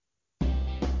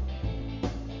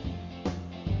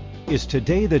Is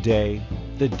today the day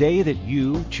that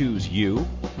you choose you?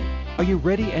 Are you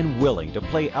ready and willing to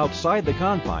play outside the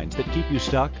confines that keep you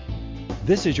stuck?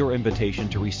 This is your invitation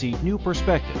to receive new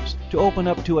perspectives, to open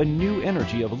up to a new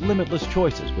energy of limitless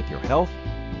choices with your health,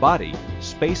 body,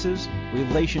 spaces,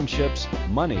 relationships,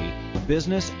 money,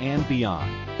 business, and beyond.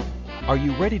 Are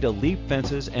you ready to leap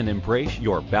fences and embrace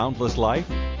your boundless life?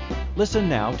 Listen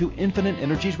now to Infinite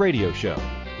Energies Radio Show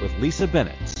with Lisa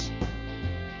Bennett.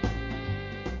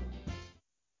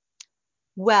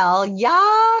 Well,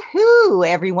 yahoo,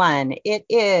 everyone. It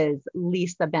is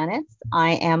Lisa Bennett.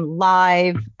 I am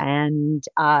live, and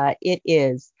it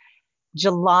is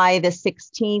July the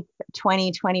 16th,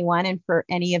 2021. And for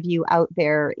any of you out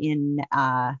there in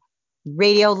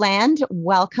Radio Land,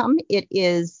 welcome. It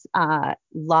is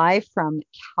live from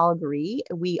Calgary.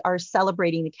 We are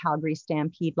celebrating the Calgary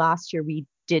Stampede. Last year we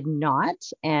did not.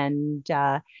 And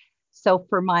so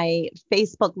for my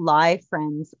Facebook Live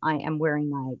friends, I am wearing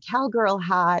my cowgirl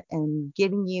hat and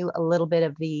giving you a little bit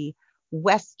of the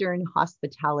Western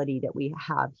hospitality that we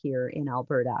have here in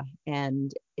Alberta.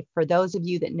 And for those of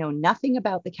you that know nothing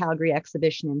about the Calgary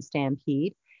Exhibition and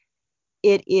Stampede,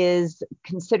 it is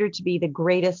considered to be the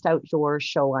greatest outdoor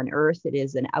show on earth. It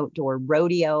is an outdoor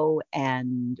rodeo,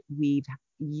 and we've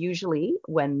usually,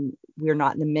 when we're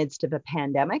not in the midst of a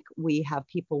pandemic, we have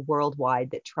people worldwide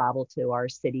that travel to our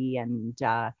city and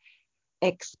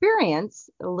experience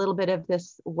a little bit of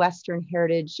this Western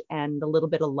heritage and a little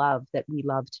bit of love that we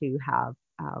love to have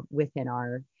within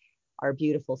our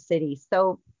beautiful city.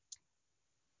 So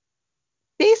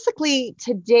basically,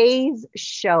 today's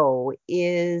show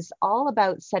is all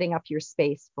about setting up your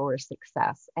space for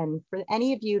success. And for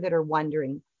any of you that are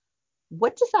wondering,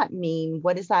 what does that mean?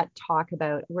 What does that talk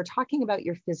about? We're talking about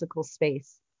your physical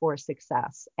space for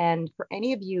success. And for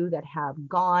any of you that have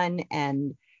gone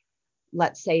and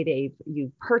let's say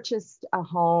you've purchased a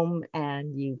home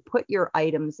and you put your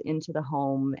items into the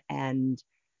home and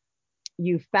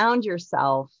you found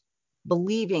yourself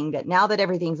believing that now that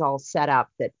everything's all set up,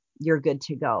 that you're good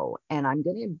to go. And I'm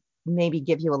going to maybe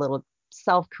give you a little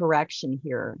self-correction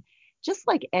here. Just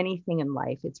like anything in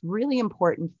life, it's really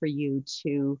important for you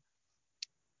to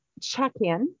check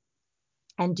in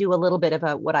and do a little bit of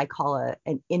what I call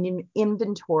an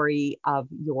inventory of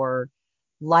your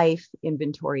life,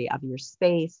 inventory of your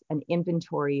space, an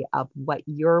inventory of what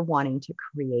you're wanting to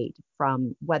create,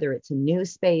 from whether it's a new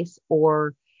space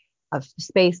or a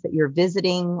space that you're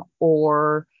visiting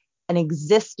or an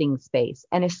existing space.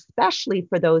 And especially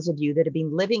for those of you that have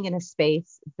been living in a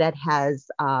space that has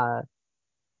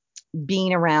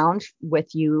been around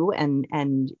with you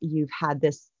and you've had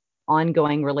this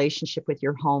ongoing relationship with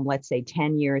your home, let's say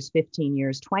 10 years, 15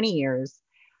 years, 20 years,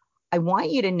 I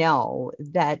want you to know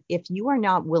that if you are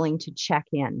not willing to check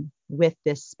in with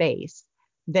this space,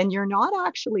 then you're not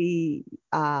actually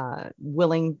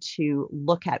willing to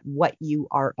look at what you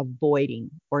are avoiding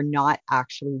or not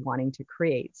actually wanting to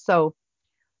create. So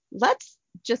let's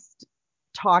just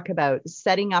talk about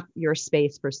setting up your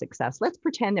space for success. Let's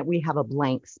pretend that we have a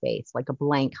blank space, like a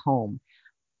blank home,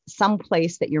 some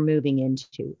place that you're moving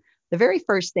into. The very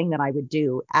first thing that I would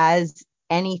do as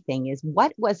anything is,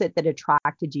 what was it that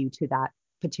attracted you to that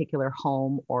particular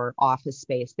home or office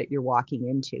space that you're walking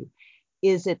into?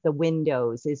 Is it the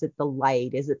windows? Is it the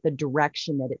light? Is it the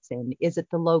direction that it's in? Is it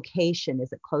the location?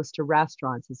 Is it close to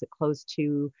restaurants? Is it close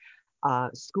to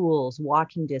schools,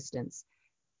 walking distance?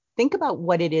 Think about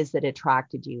what it is that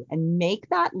attracted you and make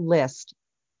that list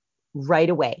right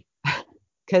away,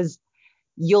 because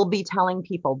you'll be telling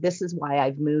people, this is why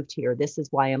I've moved here. This is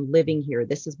why I'm living here.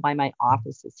 This is why my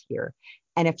office is here.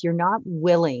 And if you're not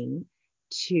willing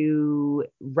to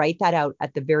write that out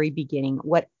at the very beginning,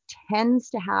 what tends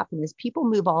to happen is people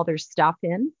move all their stuff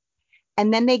in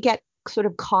and then they get sort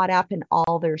of caught up in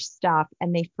all their stuff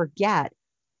and they forget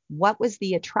what was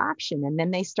the attraction. And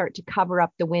then they start to cover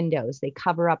up the windows. They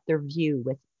cover up their view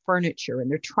with furniture, and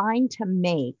they're trying to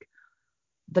make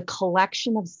the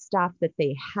collection of stuff that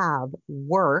they have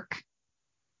work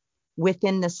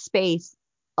within the space,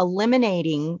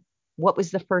 eliminating what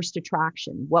was the first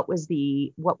attraction, what was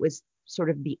sort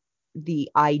of the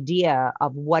idea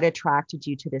of what attracted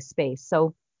you to this space.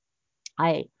 So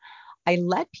I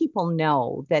let people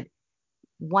know that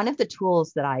one of the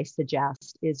tools that I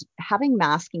suggest is having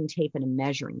masking tape and a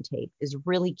measuring tape is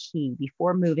really key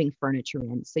before moving furniture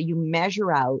in. So you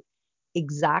measure out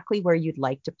exactly where you'd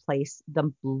like to place the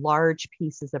large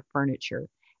pieces of furniture.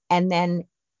 And then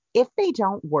if they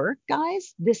don't work,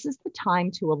 guys, this is the time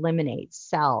to eliminate,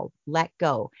 sell, let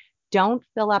go. Don't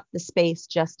fill up the space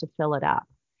just to fill it up.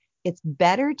 It's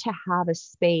better to have a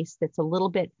space that's a little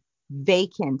bit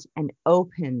vacant and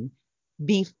open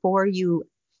before you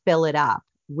fill it up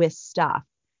with stuff,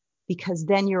 because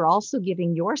then you're also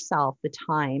giving yourself the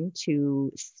time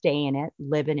to stay in it,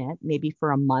 live in it, maybe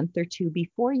for a month or two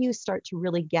before you start to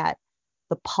really get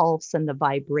the pulse and the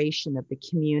vibration of the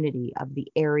community, of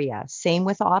the area. Same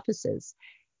with offices.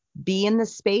 Be in the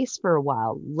space for a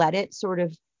while. Let it sort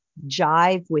of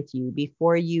jive with you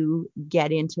before you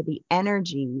get into the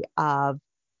energy of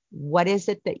what is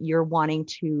it that you're wanting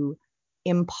to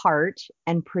impart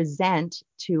and present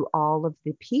to all of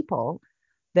the people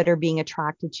that are being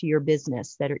attracted to your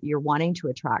business, you're wanting to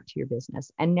attract to your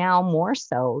business. And now more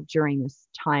so during this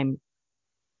time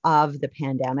of the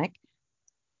pandemic,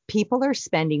 people are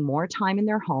spending more time in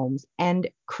their homes and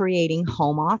creating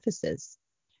home offices.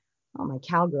 Oh, my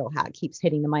cowgirl hat keeps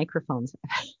hitting the microphones.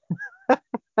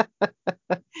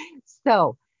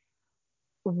 So,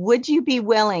 would you be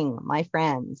willing, my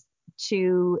friends,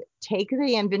 to take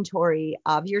the inventory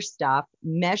of your stuff,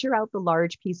 measure out the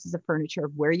large pieces of furniture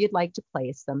of where you'd like to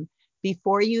place them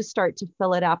before you start to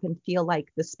fill it up and feel like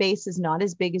the space is not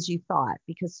as big as you thought?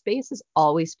 Because spaces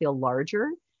always feel larger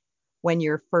when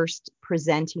you're first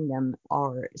presenting them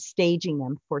or staging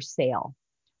them for sale.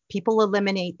 People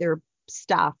eliminate their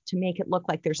stuff to make it look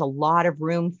like there's a lot of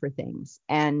room for things.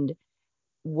 And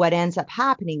what ends up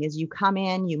happening is you come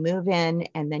in, you move in,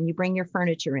 and then you bring your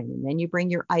furniture in, and then you bring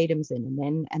your items in,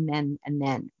 and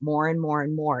then more and more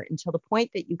and more, until the point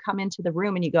that you come into the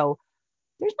room and you go,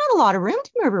 there's not a lot of room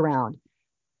to move around.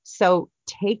 So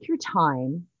take your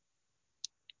time.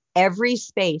 Every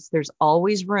space, there's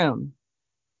always room,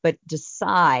 but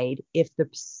decide if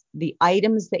the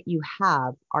items that you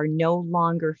have are no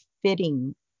longer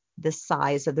fitting the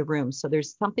size of the room. So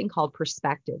there's something called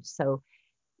perspective. So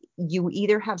you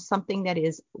either have something that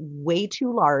is way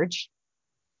too large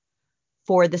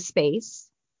for the space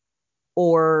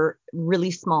or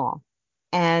really small.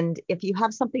 And if you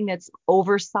have something that's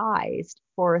oversized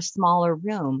for a smaller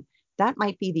room, that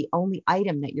might be the only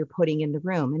item that you're putting in the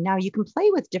room. And now you can play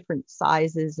with different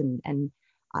sizes and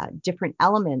different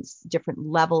elements, different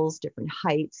levels, different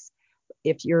heights.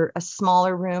 If you're a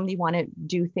smaller room, you want to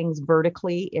do things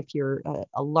vertically. If you're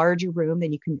a larger room,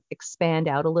 then you can expand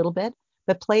out a little bit,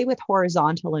 but play with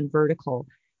horizontal and vertical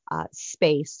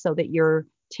space so that you're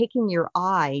taking your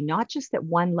eye, not just at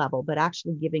one level, but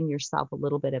actually giving yourself a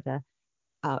little bit of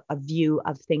a view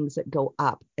of things that go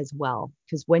up as well.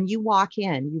 Because when you walk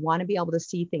in, you want to be able to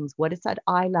see things. What is at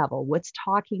eye level? What's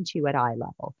talking to you at eye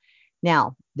level?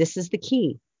 Now, this is the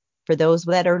key for those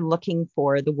that are looking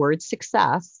for the word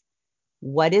success.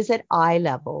 What is at eye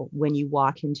level when you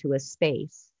walk into a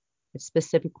space,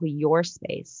 specifically your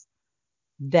space,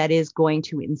 that is going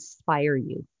to inspire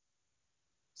you?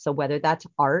 So whether that's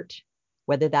art,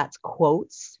 whether that's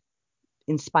quotes,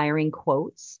 inspiring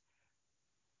quotes,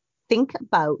 think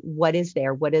about what is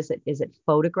there. What is it? Is it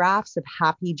photographs of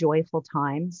happy, joyful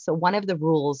times? So one of the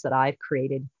rules that I've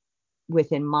created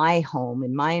within my home,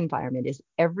 in my environment, is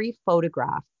every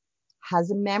photograph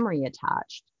has a memory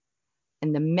attached.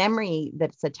 And the memory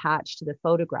that's attached to the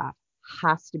photograph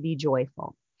has to be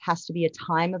joyful, has to be a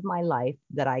time of my life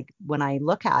that when I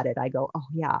look at it, I go, oh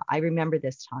yeah, I remember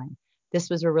this time. This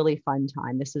was a really fun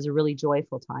time. This is a really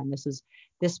joyful time.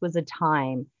 This was a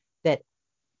time that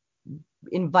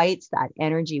invites that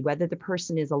energy, whether the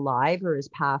person is alive or is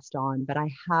passed on. But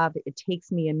it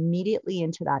takes me immediately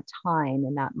into that time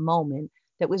and that moment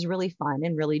that was really fun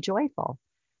and really joyful.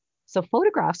 So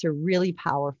photographs are really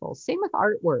powerful. Same with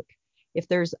artwork. If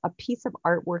there's a piece of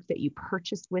artwork that you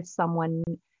purchased with someone,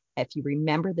 if you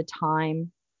remember the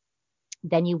time,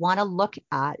 then you want to look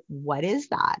at what is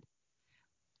that?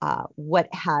 What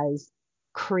has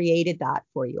created that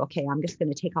for you? Okay, I'm going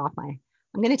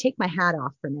to take my hat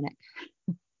off for a minute.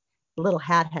 Little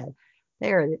hat head.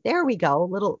 There we go.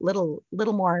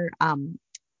 Little more.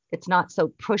 It's not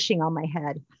so pushing on my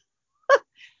head.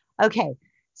 Okay,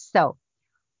 so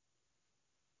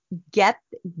get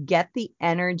the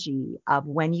energy of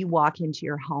when you walk into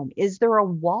your home. Is there a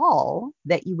wall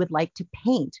that you would like to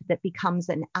paint that becomes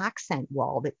an accent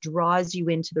wall that draws you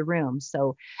into the room?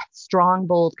 So strong,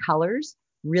 bold colors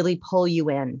really pull you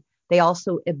in. They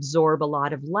also absorb a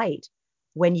lot of light.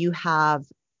 When you have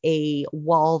a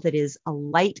wall that is a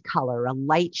light color, a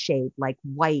light shade like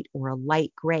white or a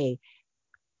light gray,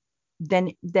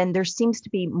 then there seems to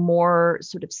be more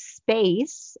sort of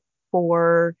space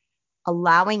for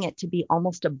allowing it to be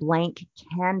almost a blank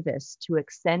canvas to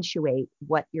accentuate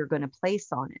what you're going to place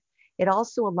on it. It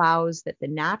also allows that the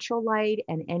natural light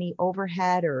and any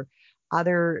overhead or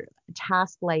other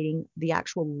task lighting, the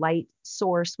actual light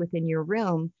source within your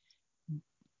room,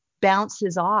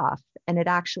 bounces off, and it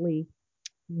actually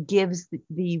gives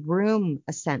the room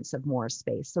a sense of more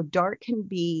space. So dark can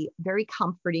be very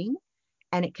comforting,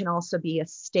 and it can also be a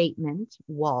statement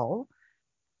wall,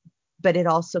 but it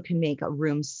also can make a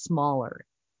room smaller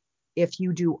if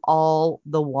you do all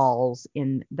the walls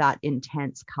in that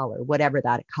intense color, whatever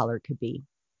that color could be.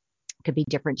 It could be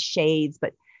different shades,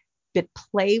 but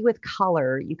play with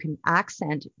color. You can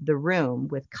accent the room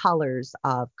with colors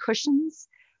of cushions,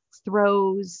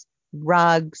 throws,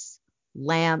 rugs,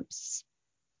 lamps,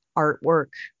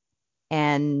 artwork,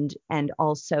 and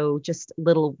also just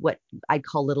little, what I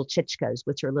call little chichkas,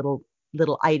 which are little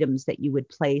items that you would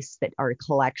place that are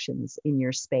collections in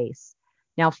your space.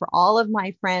 Now, for all of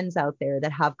my friends out there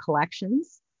that have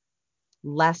collections,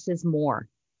 less is more.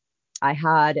 I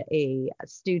had a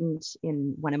student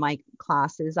in one of my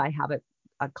classes. I have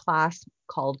a class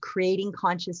called Creating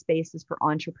Conscious Spaces for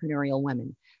Entrepreneurial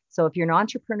Women. So if you're an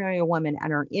entrepreneurial woman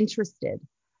and are interested,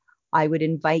 I would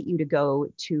invite you to go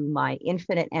to my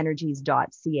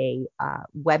infiniteenergies.ca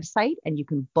website, and you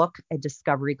can book a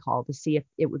discovery call to see if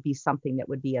it would be something that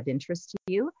would be of interest to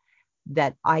you,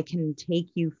 that I can take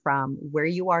you from where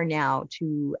you are now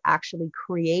to actually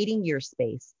creating your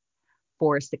space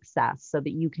for success, so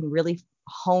that you can really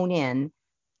hone in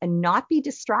and not be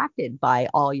distracted by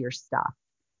all your stuff,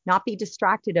 not be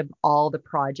distracted of all the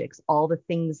projects, all the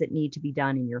things that need to be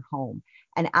done in your home,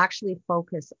 and actually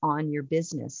focus on your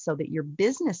business so that your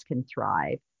business can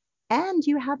thrive and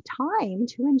you have time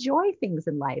to enjoy things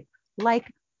in life, like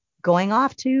going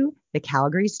off to the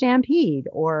Calgary Stampede,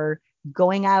 or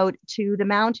going out to the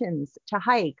mountains to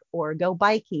hike, or go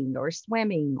biking or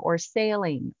swimming or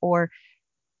sailing, or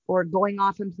going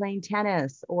off and playing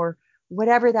tennis, or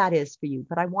whatever that is for you.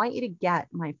 But I want you to get,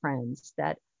 my friends,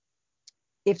 that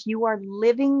if you are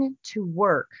living to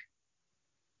work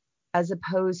as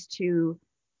opposed to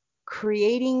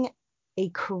creating a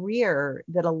career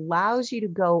that allows you to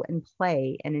go and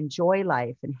play and enjoy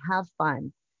life and have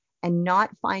fun, and not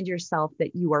find yourself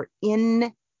that you are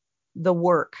in the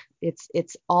work,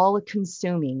 it's all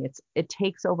consuming, it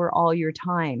takes over all your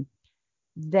time,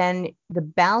 then the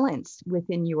balance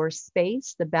within your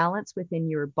space, the balance within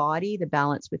your body, the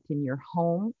balance within your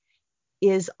home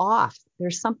is off.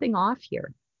 There's something off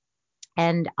here.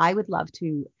 And I would love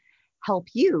to help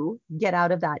you get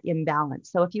out of that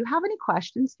imbalance. So if you have any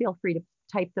questions, feel free to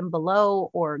type them below,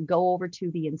 or go over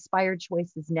to the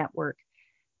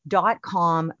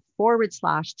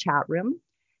inspiredchoicesnetwork.com/chat room,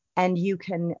 and you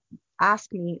can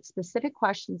ask me specific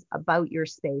questions about your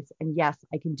space. And yes,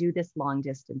 I can do this long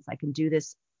distance. I can do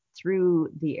this through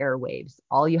the airwaves.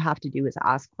 All you have to do is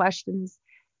ask questions.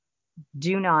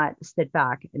 Do not sit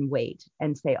back and wait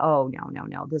and say, oh,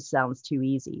 no, this sounds too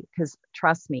easy. Because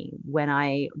trust me,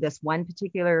 this one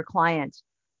particular client,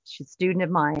 she's a student of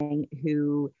mine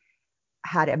who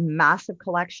had a massive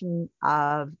collection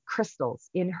of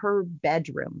crystals in her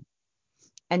bedroom.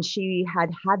 And she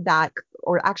had that,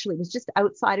 or actually it was just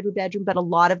outside of her bedroom, but a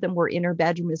lot of them were in her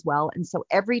bedroom as well. And so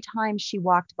every time she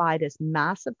walked by this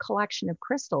massive collection of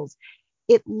crystals,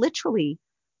 it literally,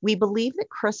 we believe that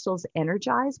crystals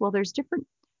energize. Well, there's different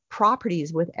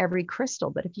properties with every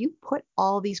crystal, but if you put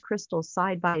all these crystals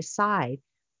side by side,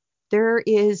 there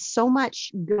is so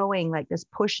much going, like this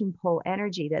push and pull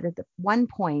energy, that at one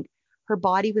point her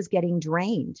body was getting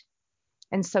drained.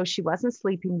 And so she wasn't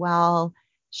sleeping well.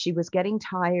 She was getting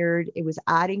tired. It was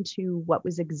adding to what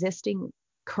was existing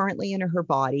currently in her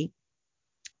body.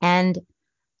 And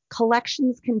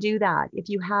collections can do that. If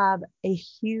you have a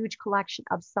huge collection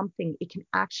of something, it can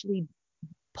actually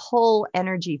pull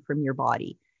energy from your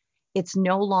body. It's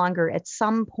no longer, at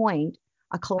some point,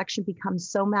 a collection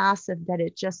becomes so massive that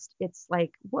it's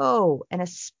like, whoa. And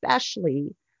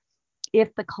especially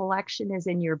if the collection is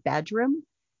in your bedroom,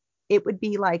 it would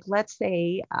be like, let's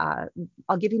say,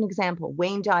 I'll give you an example.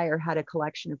 Wayne Dyer had a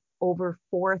collection of over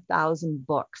 4,000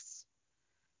 books.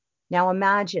 Now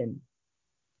imagine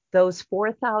those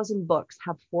 4,000 books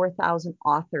have 4,000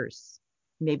 authors.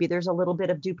 Maybe there's a little bit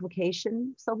of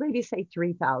duplication. So maybe say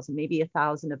 3,000, maybe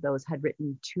 1,000 of those had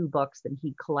written 2 books, and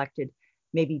he collected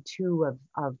maybe 2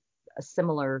 of a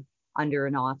similar under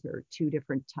an author, 2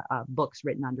 different books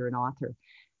written under an author.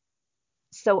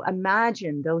 So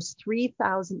imagine those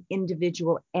 3,000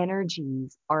 individual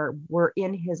energies were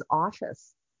in his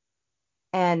office,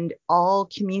 and all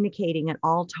communicating and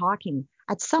all talking.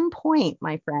 At some point,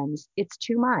 my friends, it's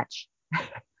too much.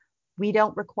 We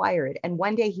don't require it. And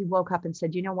one day he woke up and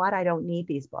said, you know what? I don't need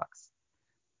these books.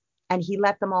 And he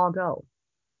let them all go.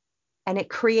 And it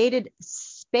created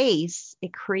space.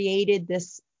 It created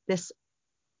this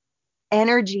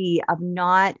energy of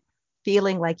not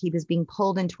feeling like he was being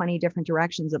pulled in 20 different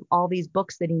directions of all these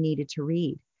books that he needed to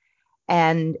read.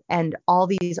 and all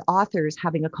these authors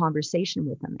having a conversation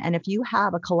with them. And if you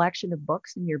have a collection of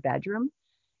books in your bedroom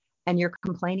and you're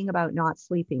complaining about not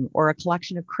sleeping, or a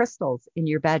collection of crystals in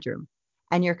your bedroom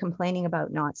and you're complaining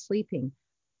about not sleeping,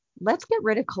 let's get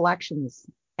rid of collections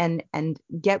and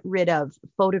get rid of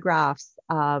photographs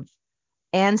of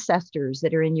ancestors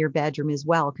that are in your bedroom as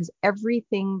well, because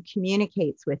everything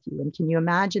communicates with you. And can you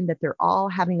imagine that they're all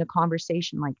having a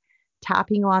conversation, like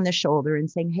tapping you on the shoulder and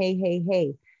saying, hey, hey,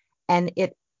 hey. And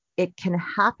it can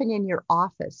happen in your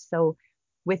office. So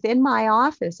within my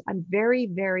office, I'm very,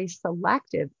 very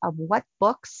selective of what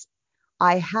books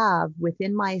I have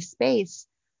within my space,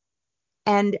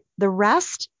 and the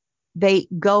rest, they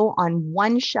go on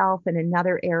one shelf in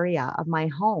another area of my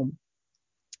home.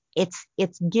 It's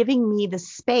giving me the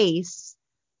space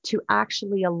to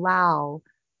actually allow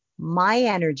my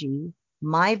energy,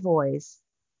 my voice,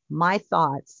 my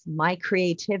thoughts, my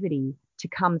creativity to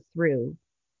come through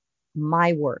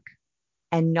my work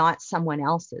and not someone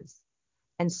else's.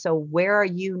 And so where are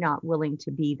you not willing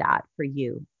to be that for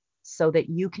you, so that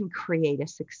you can create a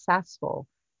successful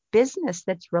business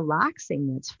that's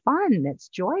relaxing, that's fun, that's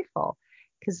joyful?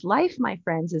 Because life, my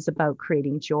friends, is about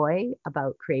creating joy,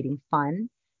 about creating fun.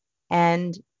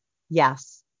 And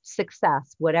yes,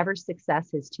 success, whatever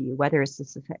success is to you, whether it's a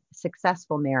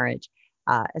successful marriage,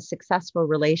 a successful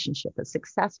relationship, a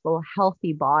successful,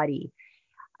 healthy body,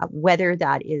 whether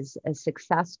that is a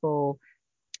successful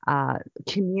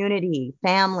community,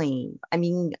 family, I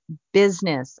mean,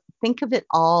 business, think of it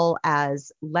all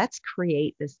as, let's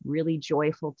create this really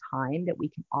joyful time that we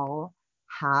can all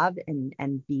have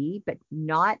and be, but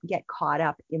not get caught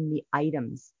up in the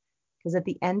items. Because at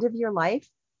the end of your life,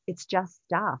 it's just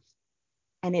stuff,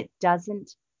 and it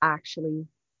doesn't actually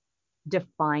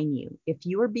define you. If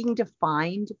you are being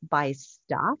defined by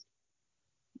stuff,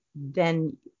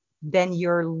 then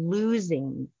you're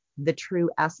losing the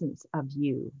true essence of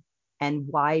you and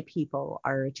why people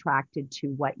are attracted to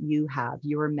what you have,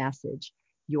 your message,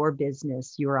 your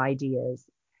business, your ideas.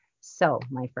 So,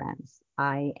 my friends,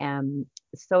 I am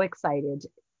so excited.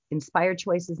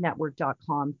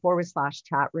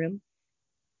 InspiredChoicesNetwork.com/chat room.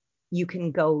 You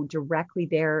can go directly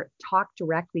there, talk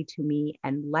directly to me,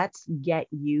 and let's get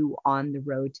you on the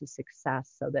road to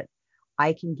success so that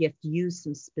I can gift you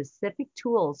some specific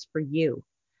tools for you.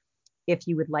 If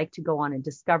you would like to go on a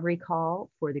discovery call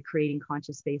for the Creating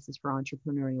Conscious Spaces for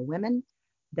Entrepreneurial Women,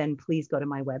 then please go to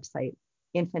my website,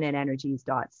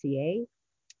 infiniteenergies.ca.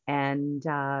 And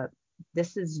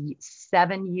this is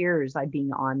 7 years I've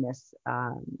been on this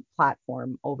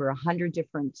platform, over 100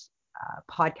 different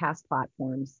podcast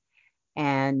platforms.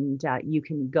 And you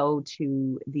can go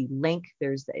to the link.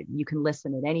 You can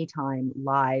listen at any time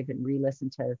live and re-listen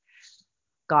to,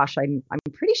 gosh, I'm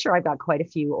pretty sure I've got quite a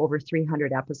few, over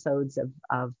 300 episodes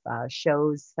of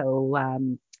shows. So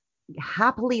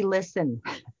happily listen.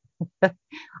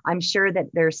 I'm sure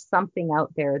that there's something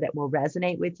out there that will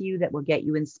resonate with you, that will get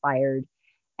you inspired.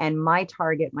 And my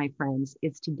target, my friends,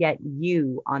 is to get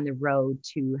you on the road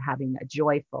to having a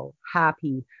joyful,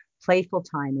 happy, playful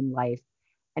time in life,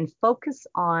 and focus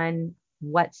on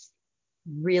what's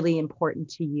really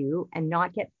important to you, and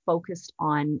not get focused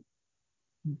on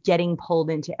getting pulled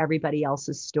into everybody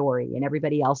else's story and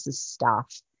everybody else's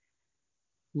stuff.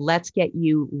 Let's get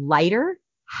you lighter,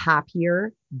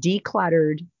 happier,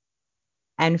 decluttered,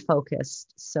 and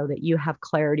focused so that you have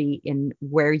clarity in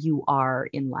where you are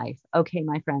in life. Okay,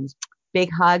 my friends,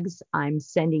 big hugs. I'm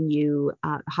sending you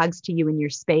hugs to you in your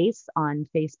space on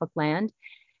Facebook land.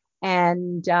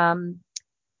 And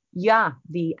yeah,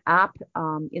 the app,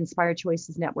 Inspired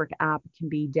Choices Network app, can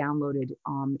be downloaded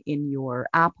in your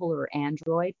Apple or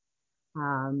Android.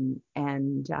 And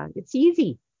it's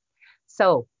easy.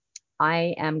 So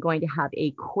I am going to have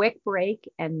a quick break,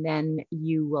 and then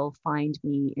you will find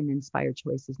me in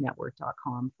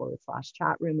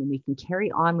inspiredchoicesnetwork.com/chat room, and we can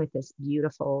carry on with this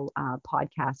beautiful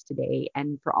podcast today.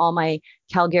 And for all my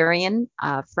Calgarian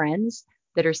friends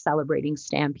that are celebrating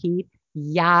Stampede,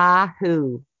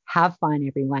 Yahoo! Have fun,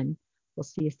 everyone. We'll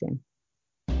see you soon.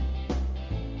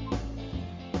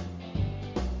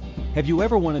 Have you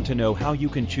ever wanted to know how you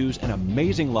can choose an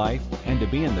amazing life and to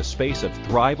be in the space of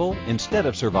thrival instead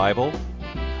of survival?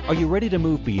 Are you ready to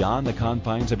move beyond the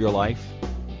confines of your life?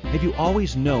 Have you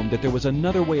always known that there was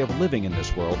another way of living in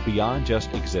this world beyond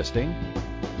just existing?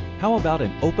 How about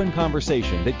an open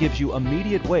conversation that gives you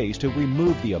immediate ways to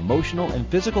remove the emotional and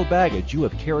physical baggage you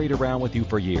have carried around with you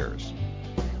for years?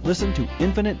 Listen to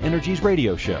Infinite Energies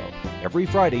Radio Show every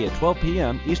Friday at 12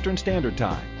 p.m. Eastern Standard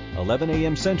Time, 11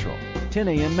 a.m. Central, 10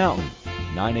 a.m. Mountain,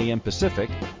 9 a.m.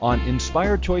 Pacific on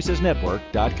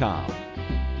InspiredChoicesNetwork.com.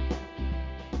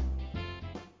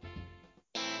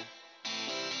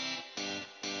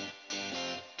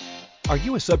 Are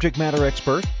you a subject matter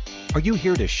expert? Are you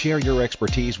here to share your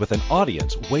expertise with an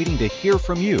audience waiting to hear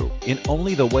from you in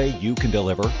only the way you can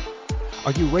deliver?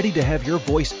 Are you ready to have your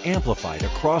voice amplified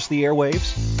across the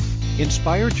airwaves?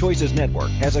 Inspired Choices Network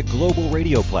has a global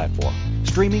radio platform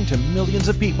streaming to millions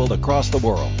of people across the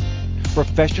world.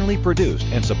 Professionally produced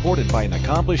and supported by an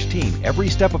accomplished team every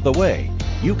step of the way,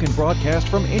 you can broadcast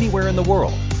from anywhere in the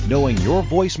world, knowing your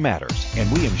voice matters, and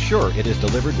we ensure it is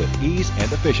delivered with ease and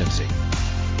efficiency.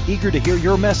 Eager to hear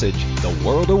your message, the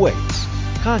world awaits.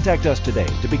 Contact us today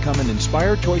to become an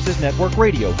Inspired Choices Network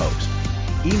radio host.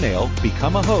 Email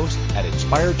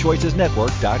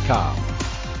becomeahost@inspiredchoicesnetwork.com.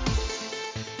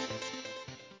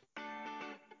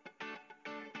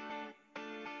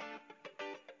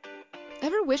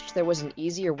 Ever wished there was an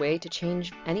easier way to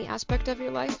change any aspect of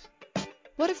your life?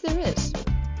 What if there is?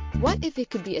 What if it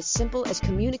could be as simple as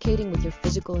communicating with your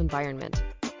physical environment?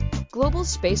 Global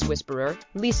space whisperer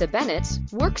Lisa Bennett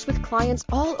works with clients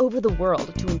all over the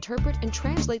world to interpret and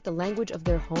translate the language of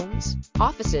their homes,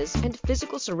 offices, and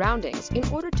physical surroundings in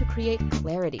order to create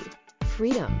clarity,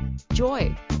 freedom,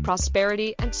 joy,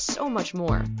 prosperity, and so much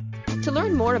more. To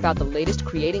learn more about the latest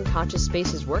Creating Conscious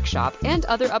Spaces workshop and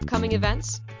other upcoming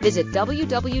events, visit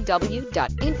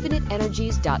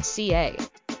www.infiniteenergies.ca.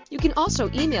 You can also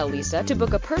email Lisa to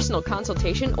book a personal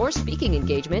consultation or speaking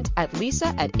engagement at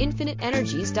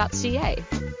lisa@infiniteenergies.ca.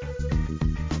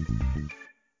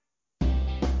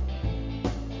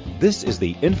 This is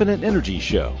the Infinite Energy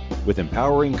Show with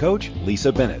empowering coach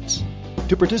Lisa Bennett.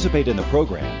 To participate in the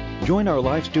program, join our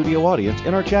live studio audience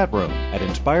in our chat room at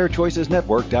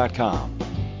inspiredchoicesnetwork.com.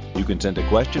 You can send a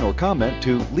question or comment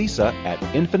to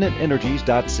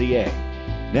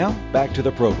lisa@infiniteenergies.ca. Now, back to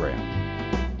the program.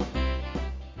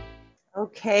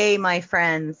 Okay, my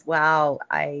friends. Wow,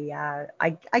 I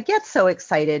get so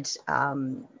excited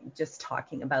just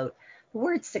talking about the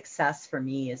word success. For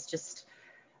me is just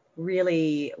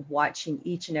really watching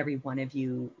each and every one of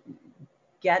you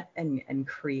get and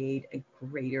create a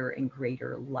greater and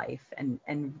greater life, and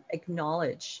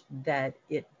acknowledge that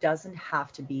it doesn't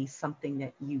have to be something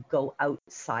that you go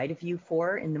outside of you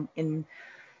for. In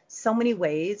so many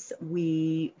ways,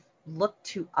 we look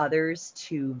to others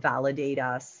to validate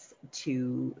us,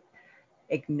 to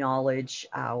acknowledge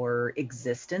our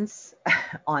existence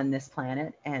on this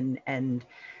planet, and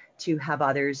to have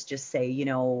others just say,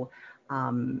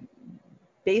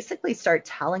 basically start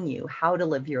telling you how to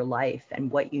live your life and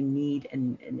what you need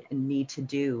and need to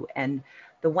do. And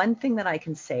the one thing that I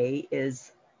can say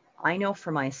is, I know for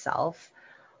myself,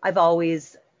 I've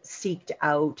always seeked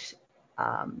out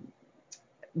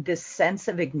this sense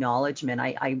of acknowledgement.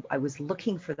 I was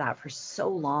looking for that for so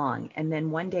long. And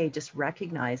then one day just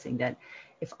recognizing that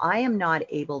if I am not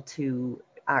able to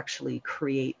actually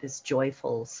create this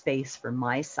joyful space for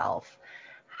myself,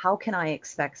 how can I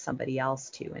expect somebody else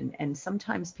to? And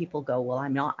sometimes people go, well,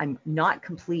 I'm not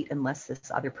complete unless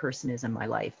this other person is in my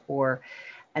life, or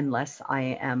unless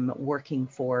I am working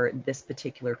for this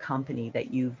particular company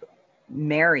that you've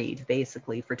married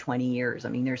basically for 20 years. I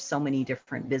mean, there's so many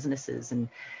different businesses and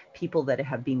people that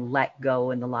have been let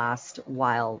go in the last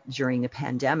while during the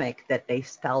pandemic that they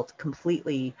felt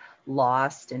completely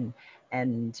lost and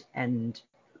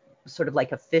sort of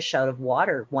like a fish out of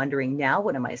water, wondering, now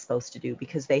what am I supposed to do?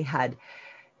 Because they had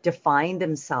defined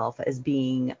themselves as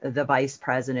being the vice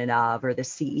president of, or the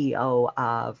CEO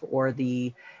of, or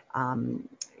the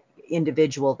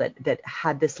individual that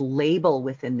had this label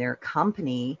within their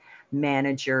company: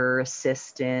 manager,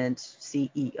 assistant,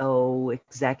 CEO,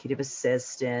 executive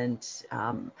assistant,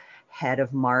 head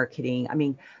of marketing. I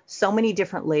mean, so many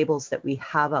different labels that we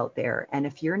have out there. And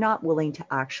if you're not willing to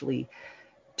actually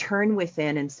turn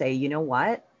within and say, you know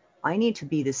what, I need to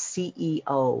be the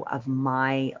CEO of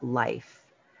my life.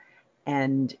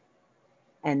 And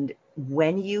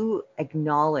when you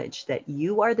acknowledge that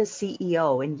you are the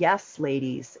CEO, and yes,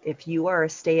 ladies, if you are a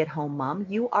stay-at-home mom,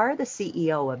 you are the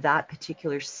CEO of that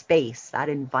particular space, that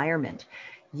environment.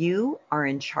 You are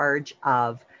in charge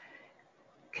of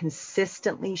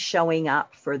consistently showing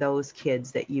up for those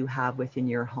kids that you have within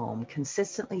your home,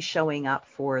 consistently showing up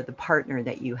for the partner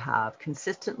that you have,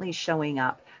 consistently showing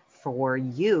up for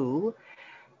you,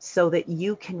 so that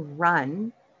you can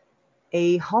run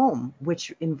a home,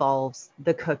 which involves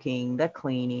the cooking, the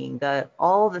cleaning,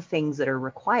 all the things that are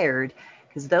required,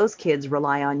 because those kids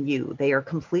rely on you. They are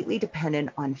completely dependent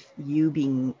on you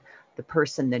being the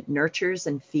person that nurtures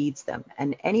and feeds them.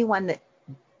 And anyone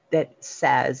that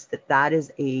says that is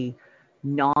a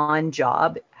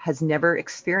non-job has never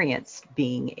experienced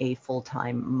being a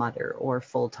full-time mother or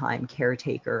full-time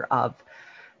caretaker of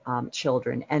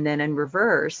children. And then in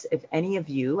reverse, if any of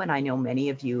you, and I know many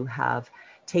of you have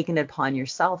taken it upon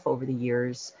yourself over the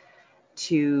years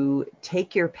to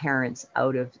take your parents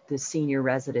out of the senior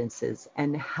residences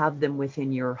and have them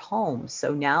within your home.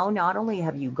 So now not only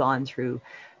have you gone through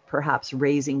perhaps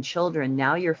raising children,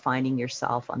 now you're finding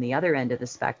yourself on the other end of the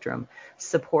spectrum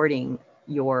supporting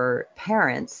your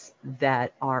parents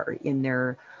that are in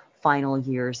their final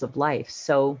years of life.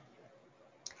 So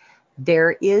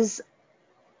there is,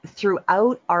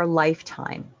 throughout our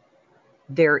lifetime,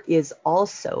 there is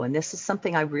also, and this is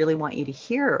something I really want you to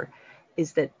hear,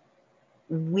 is that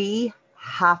we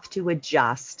have to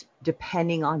adjust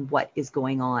depending on what is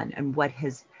going on and what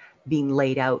has been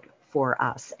laid out for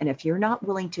us. And if you're not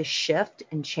willing to shift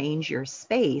and change your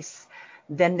space,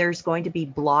 then there's going to be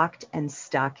blocked and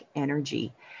stuck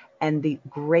energy. And the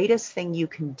greatest thing you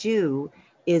can do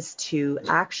is to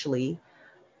actually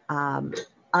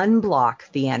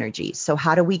unblock the energy. So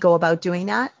how do we go about doing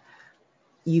that?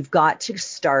 You've got to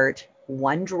start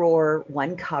one drawer,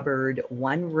 one cupboard,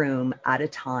 one room at a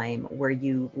time, where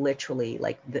you literally,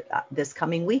 like this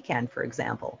coming weekend, for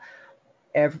example,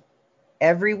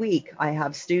 every week I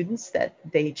have students that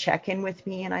they check in with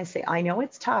me and I say, I know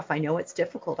it's tough. I know it's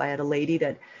difficult. I had a lady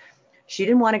that she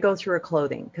didn't want to go through her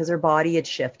clothing because her body had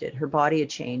shifted, her body had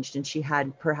changed,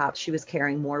 and perhaps she was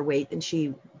carrying more weight than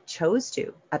she chose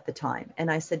to at the time. And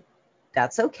I said,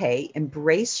 that's okay.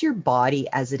 Embrace your body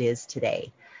as it is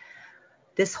today.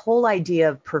 This whole idea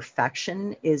of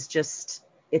perfection is just,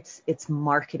 it's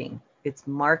marketing. It's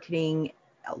marketing.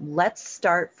 Let's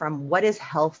start from what is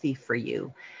healthy for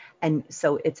you. And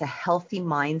so it's a healthy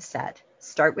mindset.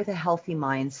 Start with a healthy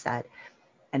mindset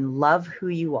and love who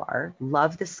you are.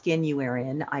 Love the skin you are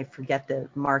in. I forget the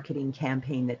marketing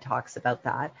campaign that talks about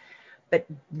that. But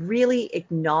really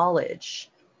acknowledge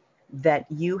that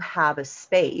you have a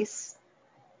space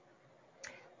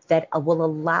that will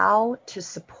allow to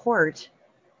support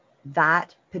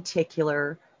that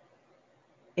particular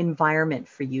environment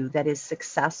for you that is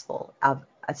successful.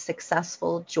 A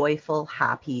successful, joyful,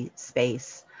 happy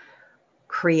space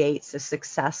creates a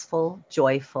successful,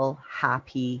 joyful,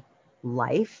 happy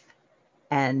life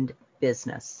and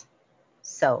business.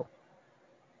 So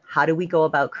how do we go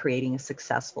about creating a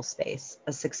successful space?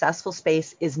 A successful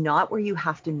space is not where you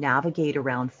have to navigate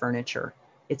around furniture.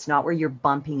 It's not where you're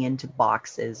bumping into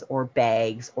boxes or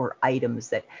bags or items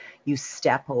that you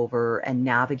step over and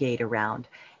navigate around.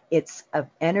 It's an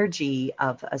energy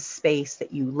of a space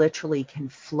that you literally can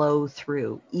flow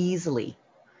through easily,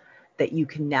 that you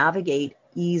can navigate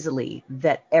easily,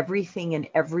 that everything in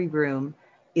every room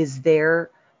is there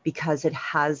because it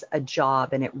has a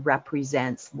job and it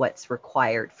represents what's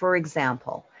required. For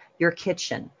example, your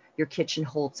kitchen. Your kitchen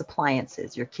holds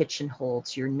appliances. Your kitchen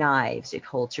holds your knives. It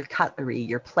holds your cutlery,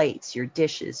 your plates, your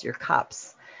dishes, your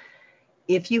cups.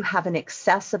 If you have an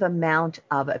excessive amount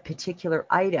of a particular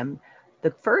item,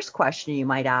 the first question you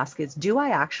might ask is, do I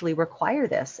actually require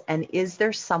this? And is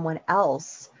there someone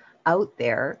else out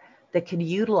there that can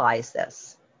utilize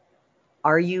this?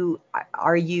 Are you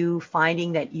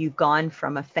finding that you've gone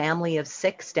from a family of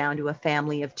 6 down to a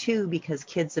family of 2 because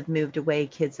kids have moved away,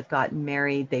 kids have gotten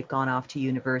married, they've gone off to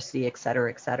university, et cetera,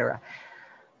 et cetera?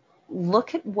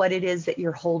 Look at what it is that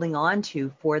you're holding on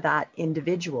to for that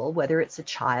individual, whether it's a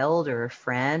child or a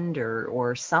friend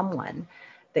or someone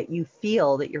that you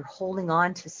feel that you're holding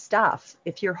on to stuff.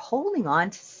 If you're holding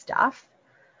on to stuff,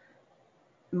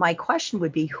 my question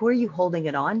would be, who are you holding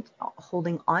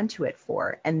on to it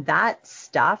for? And that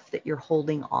stuff that you're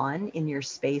holding on in your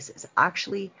space is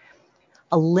actually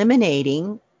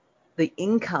eliminating the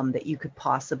income that you could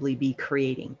possibly be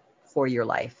creating for your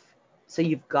life. So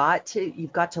you've got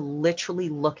to literally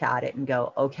look at it and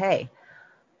go, okay,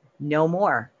 no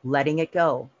more, letting it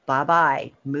go,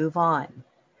 bye-bye, move on.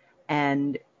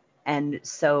 And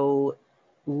so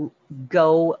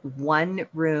go one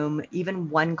room, even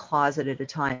one closet at a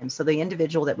time. So the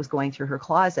individual that was going through her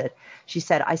closet, she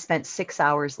said, I spent 6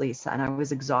 hours, Lisa, and I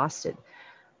was exhausted.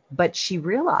 But she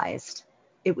realized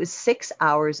it was 6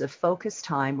 hours of focused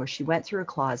time where she went through her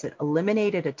closet,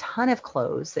 eliminated a ton of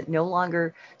clothes that no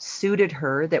longer suited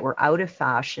her, that were out of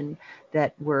fashion,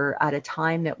 that were at a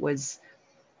time that was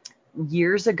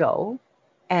years ago.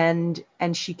 And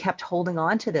she kept holding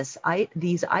on to these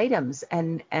items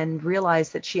and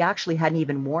realized that she actually hadn't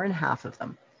even worn half of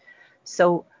them.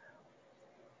 So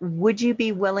would you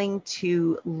be willing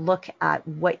to look at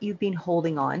what you've been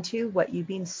holding on to, what you've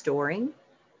been storing,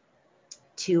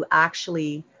 to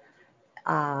actually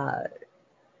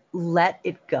let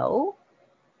it go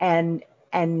and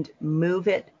move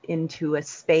it into a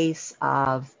space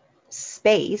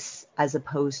as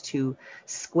opposed to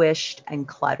squished and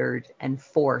cluttered and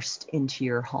forced into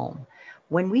your home?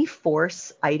 When we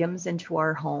force items into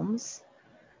our homes,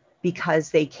 because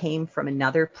they came from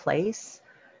another place,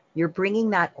 you're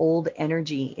bringing that old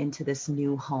energy into this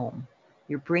new home.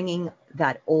 You're bringing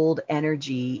that old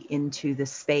energy into the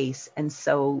space. And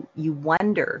so you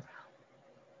wonder,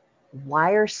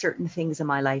 why are certain things in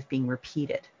my life being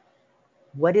repeated?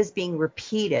 What is being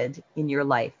repeated in your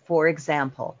life? For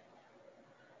example,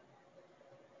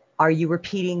 are you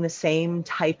repeating the same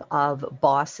type of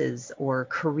bosses or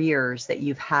careers that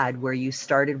you've had, where you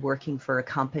started working for a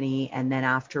company and then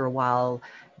after a while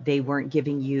they weren't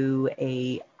giving you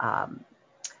a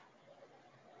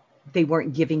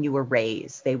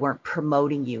raise, they weren't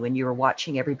promoting you, and you were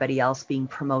watching everybody else being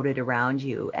promoted around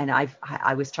you? And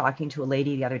I was talking to a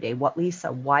lady the other day, what,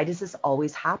 Lisa, why does this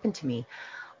always happen to me?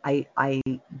 I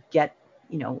get,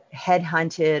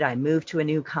 headhunted, I move to a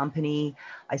new company,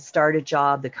 I start a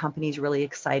job, the company's really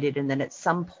excited, and then at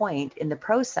some point in the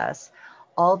process,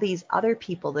 all these other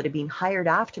people that have been hired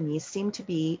after me seem to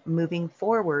be moving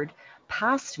forward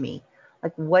past me.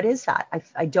 Like, what is that?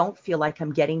 I don't feel like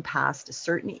I'm getting past a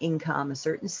certain income, a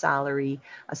certain salary,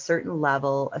 a certain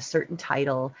level, a certain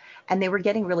title. And they were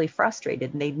getting really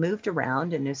frustrated, and they'd moved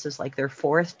around, and this was like their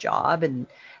fourth job. And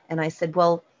I said,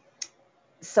 well,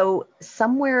 so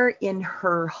somewhere in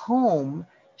her home,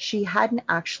 she hadn't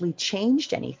actually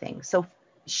changed anything. So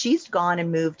she's gone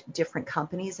and moved different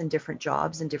companies and different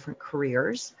jobs and different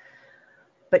careers,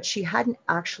 but she hadn't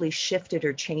actually shifted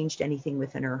or changed anything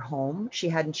within her home. She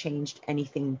hadn't changed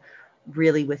anything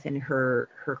really within her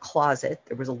closet.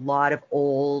 There was a lot of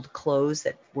old clothes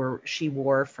that she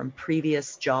wore from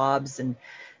previous jobs, and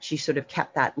she sort of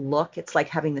kept that look. It's like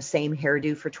having the same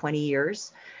hairdo for 20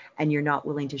 years and you're not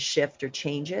willing to shift or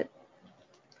change it.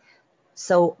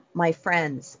 So my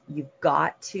friends, you've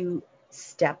got to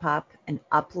step up and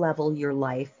up-level your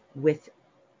life with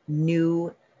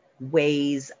new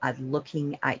ways of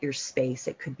looking at your space.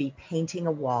 It could be painting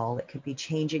a wall. It could be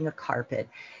changing a carpet.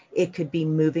 It could be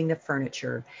moving the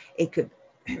furniture. It could,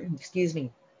 excuse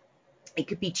me, it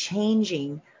could be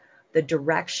changing the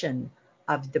direction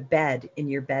of the bed in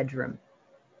your bedroom.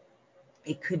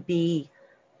 It could be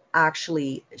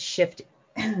actually shift,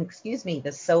 excuse me,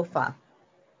 the sofa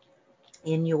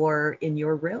in your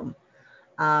room.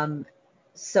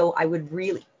 So I would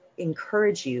really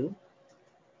encourage you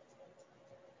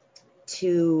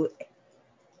to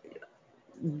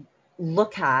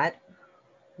look at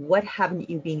what haven't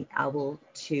you been able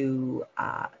to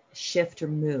shift or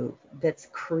move that's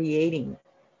creating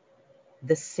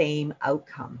the same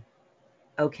outcome.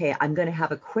 Okay, I'm going to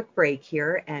have a quick break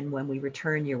here, and when we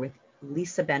return, you're with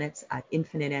Lisa Bennett at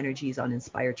Infinite Energies on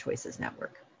Inspired Choices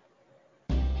Network.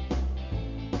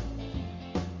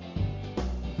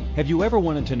 Have you ever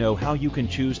wanted to know how you can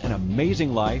choose an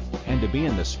amazing life and to be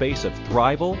in the space of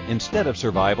thrival instead of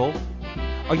survival?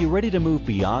 Are you ready to move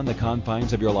beyond the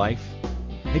confines of your life?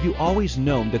 Have you always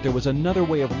known that there was another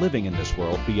way of living in this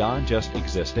world beyond just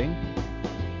existing?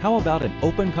 How about an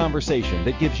open conversation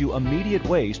that gives you immediate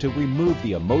ways to remove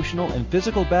the emotional and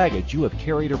physical baggage you have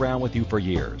carried around with you for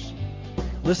years?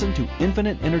 Listen to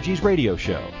Infinite Energies Radio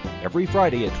Show every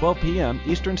Friday at 12 p.m.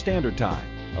 Eastern Standard Time,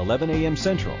 11 a.m.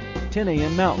 Central, 10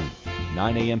 a.m. Mountain,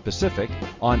 9 a.m. Pacific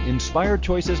on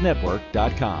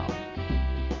InspiredChoicesNetwork.com.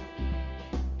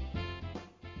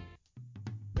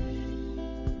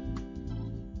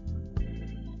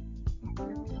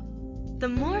 The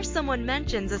more someone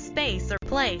mentions a space or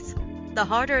place, the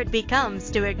harder it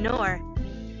becomes to ignore.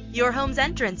 Your home's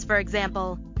entrance, for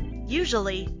example.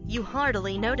 Usually, you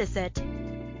hardly notice it.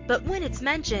 But when it's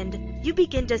mentioned, you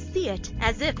begin to see it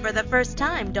as if for the first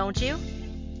time, don't you?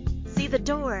 See the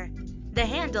door, the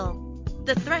handle,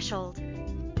 the threshold.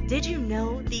 Did you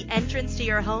know the entrance to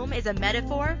your home is a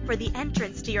metaphor for the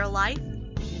entrance to your life?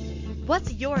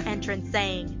 What's your entrance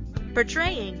saying,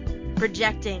 portraying,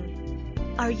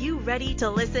 projecting? Are you ready to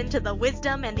listen to the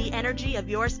wisdom and the energy of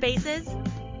your spaces?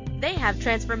 They have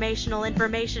transformational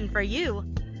information for you.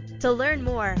 To learn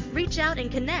more, reach out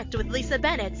and connect with Lisa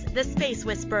Bennett, the Space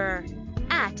Whisperer,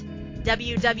 at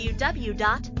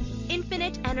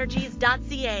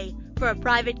www.infiniteenergies.ca for a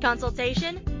private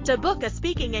consultation, to book a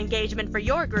speaking engagement for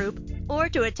your group, or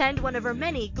to attend one of her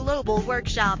many global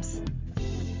workshops.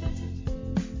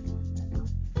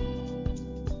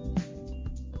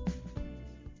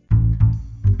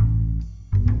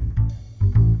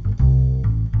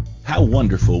 How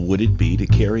wonderful would it be to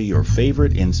carry your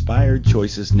favorite Inspired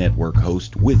Choices Network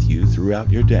host with you throughout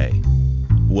your day?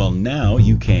 Well, now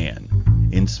you can.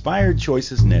 Inspired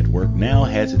Choices Network now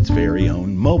has its very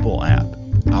own mobile app.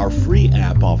 Our free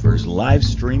app offers live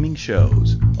streaming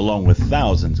shows, along with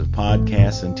thousands of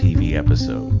podcasts and TV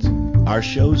episodes. Our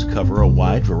shows cover a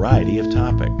wide variety of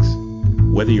topics.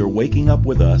 Whether you're waking up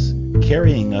with us,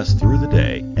 carrying us through the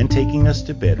day and taking us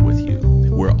to bed with you.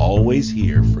 We're always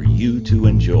here for you to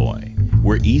enjoy.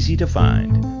 We're easy to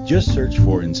find. Just search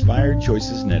for Inspired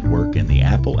Choices Network in the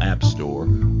Apple App Store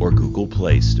or Google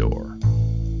Play Store.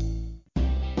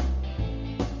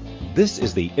 This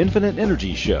is the Infinite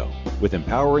Energy Show with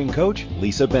empowering coach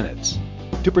Lisa Bennett.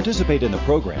 To participate in the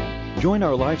program, join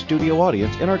our live studio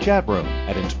audience in our chat room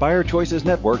at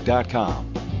inspiredchoicesnetwork.com.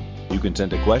 You can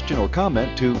send a question or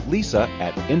comment to Lisa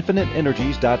at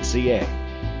infiniteenergies.ca.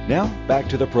 Now, back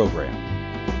to the program.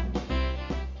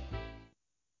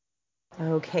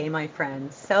 Okay, my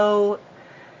friends. So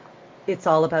it's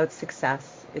all about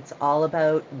success. It's all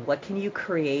about what can you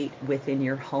create within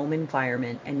your home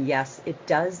environment. And yes, it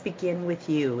does begin with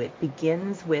you. It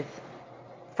begins with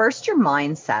first your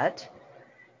mindset.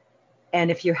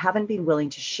 And if you haven't been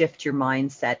willing to shift your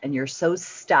mindset and you're so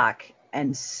stuck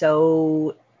and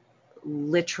so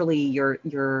literally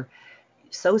you're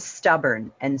so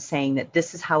stubborn and saying that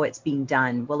this is how it's being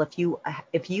done. Well,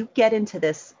 if you get into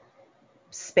this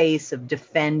space of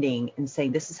defending and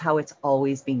saying this is how it's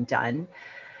always being done,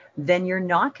 then you're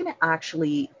not going to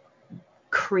actually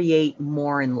create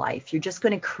more in life. You're just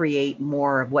going to create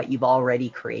more of what you've already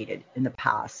created in the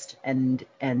past. And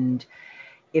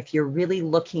if you're really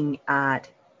looking at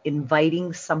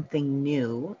inviting something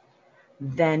new,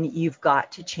 then you've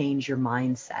got to change your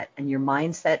mindset. And your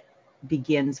mindset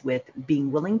begins with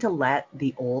being willing to let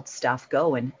the old stuff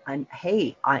go. And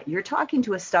hey, you're talking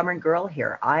to a stubborn girl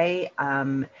here. I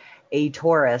am a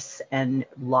Taurus, and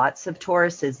lots of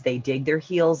Tauruses, they dig their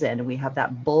heels in, and we have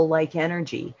that bull-like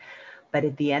energy. But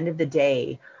at the end of the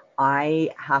day, I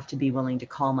have to be willing to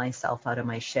call myself out of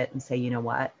my shit and say, you know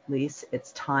what, Lise,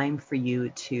 it's time for you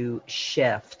to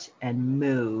shift and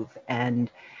move and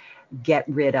get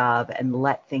rid of and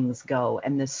let things go.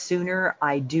 And the sooner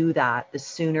I do that, the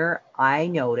sooner I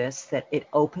notice that it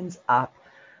opens up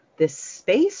this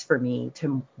space for me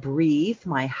to breathe,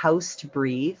 my house to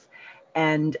breathe,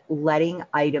 and letting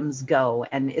items go.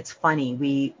 And it's funny,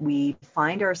 we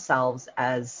find ourselves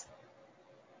as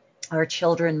our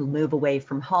children move away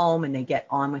from home and they get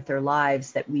on with their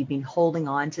lives, that we've been holding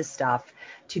on to stuff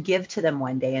to give to them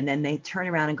one day. And then they turn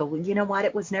around and go, well, you know what?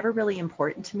 It was never really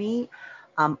important to me.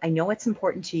 I know it's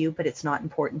important to you, but it's not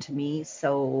important to me.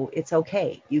 So it's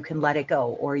okay. You can let it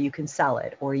go, or you can sell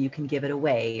it, or you can give it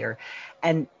away.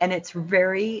 And it's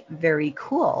very, very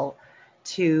cool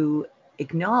to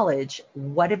acknowledge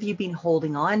what have you been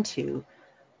holding on to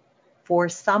for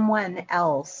someone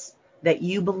else that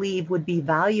you believe would be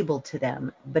valuable to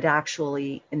them, but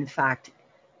actually, in fact,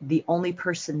 the only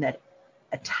person that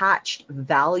attached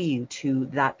value to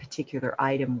that particular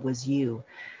item was you.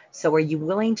 So are you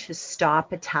willing to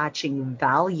stop attaching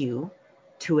value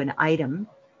to an item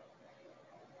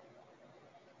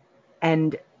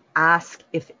and ask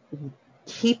if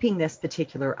keeping this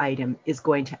particular item is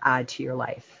going to add to your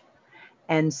life?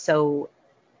 And so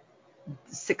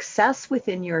success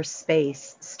within your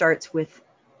space starts with,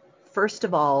 first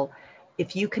of all,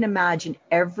 if you can imagine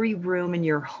every room in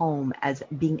your home as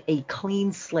being a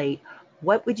clean slate,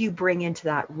 what would you bring into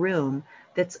that room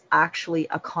that's actually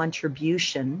a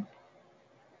contribution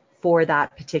for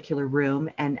that particular room?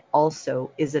 And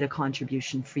also, is it a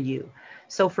contribution for you?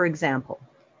 So for example,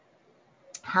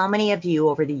 how many of you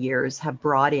over the years have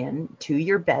brought in to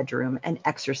your bedroom an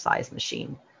exercise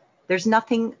machine? There's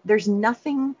nothing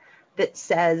that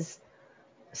says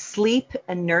sleep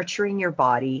and nurturing your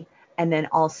body and then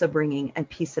also bringing a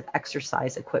piece of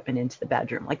exercise equipment into the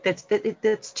bedroom. Like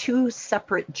that's two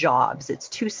separate jobs. It's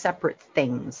two separate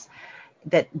things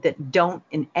that don't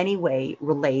in any way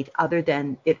relate, other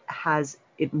than it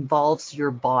involves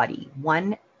your body.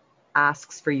 One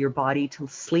asks for your body to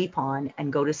sleep on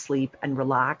and go to sleep and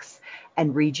relax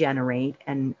and regenerate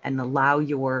and allow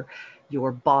your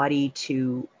body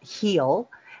to heal.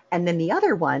 And then the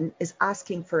other one is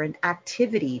asking for an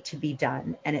activity to be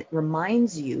done. And it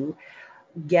reminds you,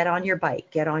 get on your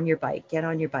bike, get on your bike, get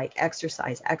on your bike,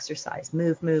 exercise,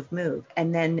 move, move, move.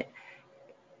 And then,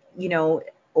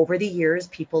 over the years,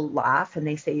 people laugh and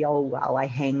they say, oh, well, I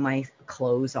hang my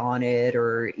clothes on it,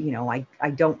 or, I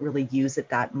don't really use it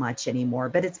that much anymore,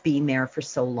 but it's been there for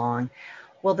so long.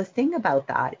 Well, the thing about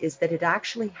that is that it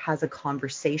actually has a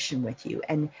conversation with you.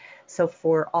 And so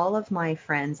for all of my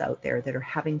friends out there that are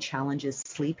having challenges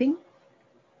sleeping,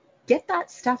 get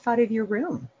that stuff out of your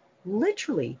room.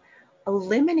 Literally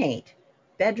eliminate.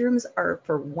 Bedrooms are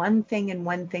for one thing and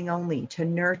one thing only, to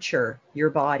nurture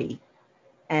your body.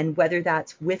 And whether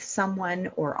that's with someone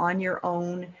or on your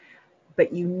own,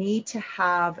 but you need to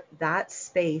have that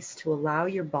space to allow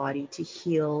your body to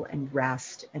heal and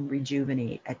rest and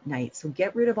rejuvenate at night. So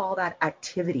get rid of all that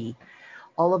activity,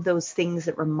 all of those things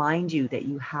that remind you that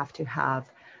you have to have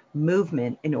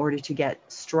movement in order to get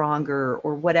stronger,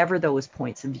 or whatever those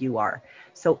points of view are.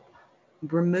 So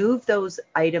remove those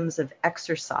items of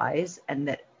exercise and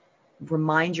that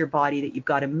remind your body that you've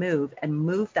got to move, and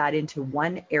move that into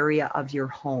one area of your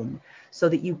home so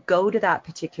that you go to that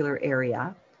particular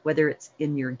area, whether it's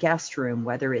in your guest room,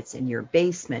 whether it's in your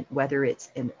basement, whether it's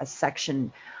in a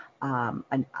section,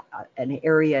 an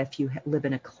area, if you live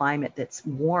in a climate that's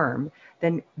warm,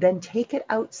 then take it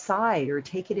outside, or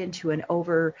take it into an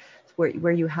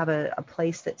where you have a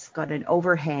place that's got an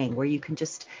overhang where you can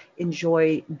just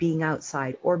enjoy being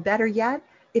outside. Or better yet,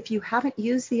 if you haven't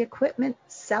used the equipment,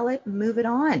 sell it, move it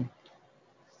on.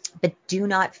 But do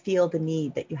not feel the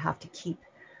need that you have to keep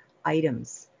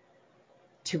items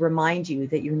to remind you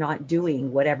that you're not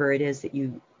doing whatever it is that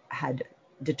you had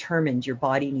determined your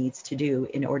body needs to do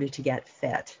in order to get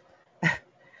fit.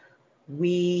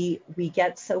 We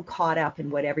get so caught up in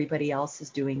what everybody else is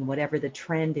doing, whatever the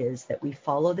trend is, that we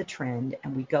follow the trend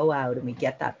and we go out and we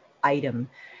get that item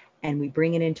and we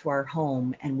bring it into our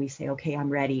home and we say, okay, I'm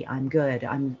ready, I'm good,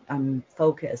 I'm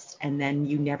focused, and then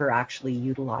you never actually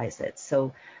utilize it.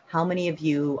 So how many of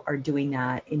you are doing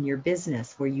that in your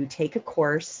business, where you take a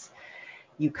course,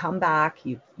 you come back,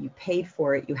 you paid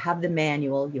for it, you have the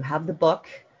manual, you have the book,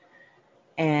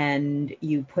 and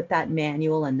you put that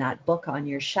manual and that book on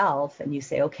your shelf and you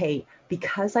say, okay,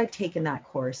 because I've taken that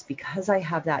course, because I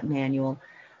have that manual,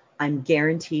 I'm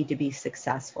guaranteed to be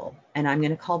successful, and I'm going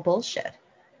to call bullshit.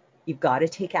 You've got to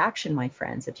take action, my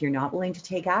friends. If you're not willing to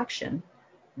take action,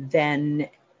 then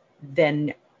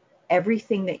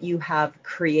everything that you have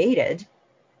created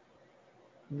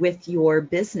with your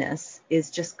business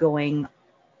is just going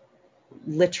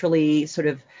literally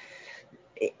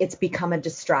it's become a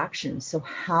distraction. So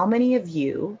how many of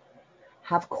you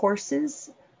have courses,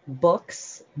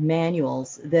 books,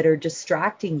 manuals that are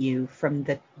distracting you from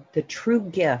the true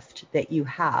gift that you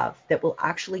have that will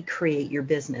actually create your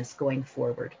business going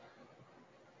forward?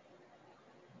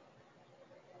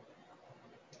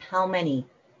 How many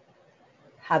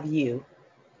have you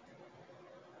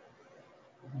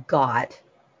got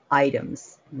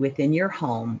items within your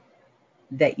home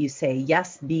that you say,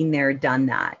 yes, been there, done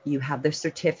that. You have the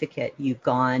certificate, you've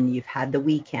gone, you've had the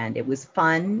weekend. It was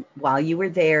fun while you were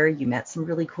there. You met some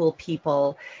really cool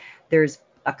people. There's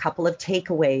a couple of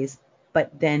takeaways,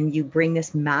 but then you bring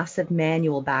this massive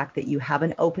manual back that you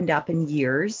haven't opened up in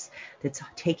years, that's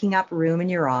taking up room in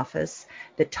your office,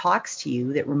 that talks to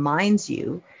you, that reminds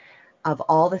you of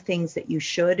all the things that you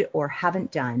should or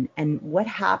haven't done. And what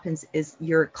happens is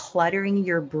you're cluttering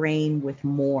your brain with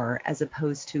more, as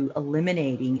opposed to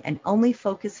eliminating and only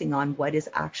focusing on what is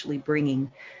actually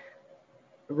bringing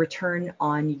return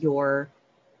on your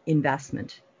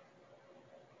investment.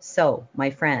 So, my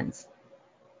friends,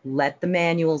 let the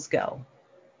manuals go.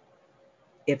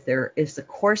 If there is a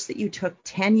course that you took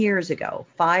 10 years ago,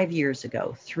 5 years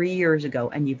ago, 3 years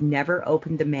ago, and you've never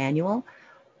opened the manual,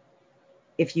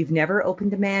 if you've never opened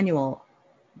the manual,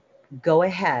 go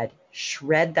ahead,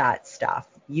 shred that stuff.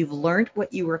 You've learned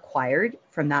what you required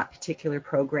from that particular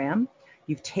program.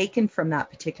 You've taken from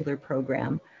that particular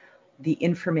program the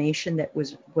information that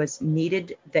was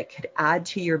needed that could add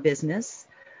to your business.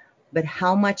 But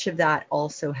how much of that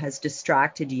also has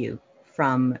distracted you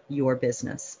from your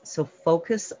business? So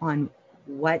focus on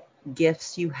what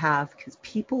gifts you have, because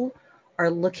people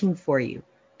are looking for you.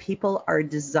 People are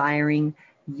desiring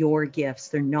your gifts.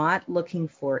 They're not looking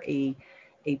for a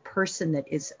person that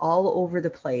is all over the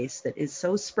place, that is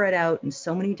so spread out in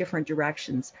so many different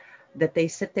directions that they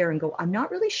sit there and go, I'm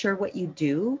not really sure what you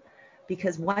do,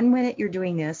 because one minute you're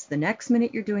doing this, the next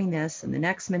minute you're doing this, and the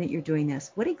next minute you're doing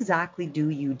this. What exactly do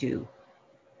you do?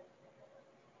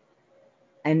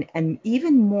 And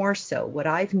even more so, what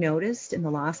I've noticed in the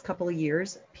last couple of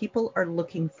years, people are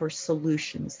looking for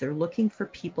solutions. They're looking for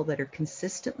people that are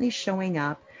consistently showing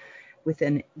up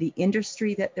within the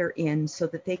industry that they're in, so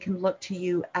that they can look to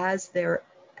you as their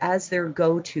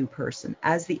go-to person,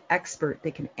 as the expert. They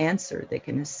can answer, they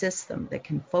can assist them, they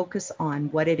can focus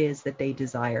on what it is that they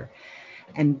desire.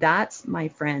 And that's, my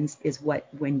friends, is what,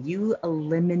 when you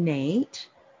eliminate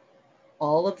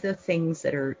all of the things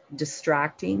that are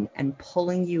distracting and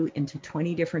pulling you into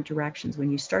 20 different directions,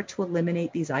 when you start to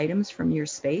eliminate these items from your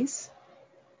space,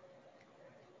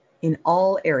 in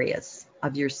all areas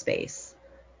of your space,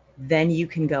 then you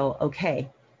can go, okay,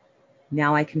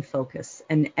 now I can focus.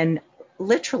 And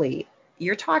literally,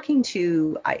 you're talking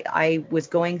to, I was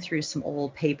going through some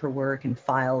old paperwork and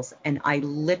files, and I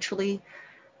literally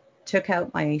took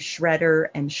out my shredder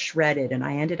and shredded, and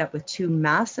I ended up with 2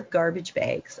 massive garbage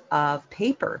bags of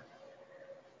paper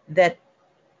that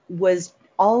was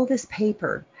all this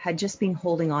paper had just been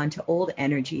holding on to old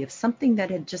energy of something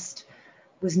that had just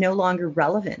was no longer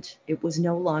relevant. It was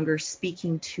no longer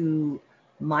speaking to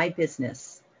my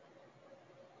business,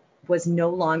 was no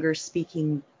longer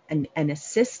speaking and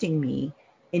assisting me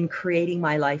in creating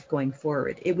my life going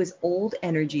forward. It was old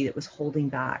energy that was holding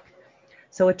back.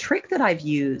 So a trick that I've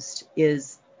used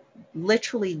is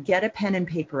literally get a pen and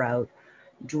paper out,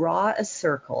 draw a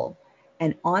circle,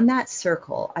 and on that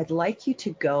circle, I'd like you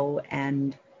to go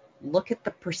and look at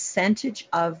the percentage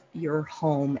of your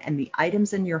home and the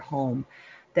items in your home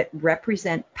that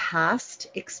represent past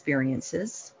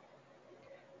experiences,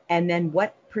 and then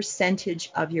what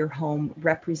percentage of your home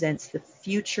represents the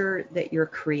future that you're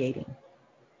creating.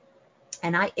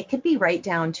 And it could be right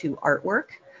down to artwork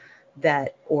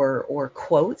that or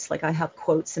quotes. Like I have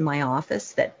quotes in my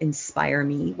office that inspire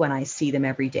me when I see them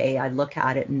every day. I look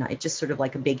at it and I just sort of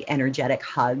like a big energetic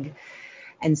hug.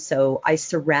 And so I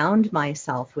surround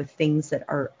myself with things that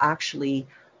are actually,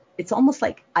 it's almost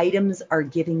like items are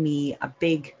giving me a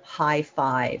big high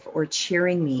five or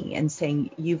cheering me and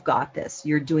saying, you've got this,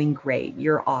 you're doing great,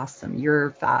 you're awesome,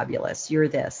 you're fabulous, you're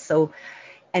this. So,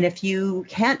 and if you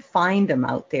can't find them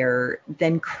out there,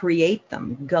 then create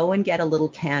them. Go and get a little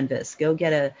canvas, go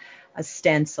get a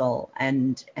stencil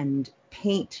and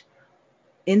paint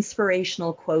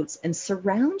inspirational quotes and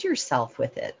surround yourself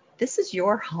with it. This is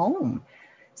your home.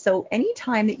 So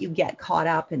anytime that you get caught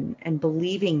up in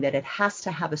believing that it has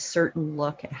to have a certain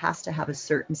look, it has to have a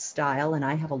certain style, and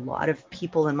I have a lot of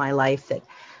people in my life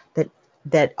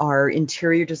that are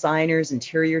interior designers,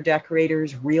 interior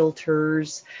decorators,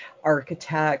 realtors,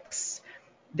 architects.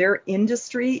 Their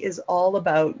industry is all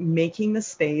about making the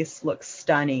space look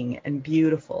stunning and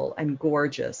beautiful and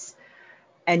gorgeous.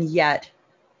 And yet,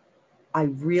 I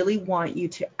really want you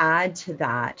to add to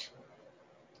that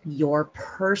your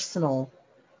personal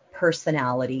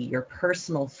personality, your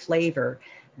personal flavor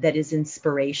that is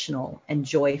inspirational and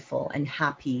joyful and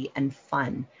happy and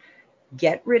fun.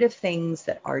 Get rid of things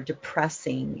that are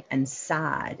depressing and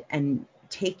sad and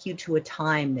take you to a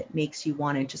time that makes you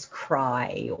want to just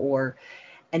cry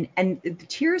and the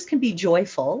tears can be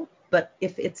joyful, but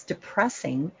if it's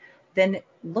depressing, then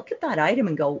look at that item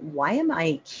and go, why am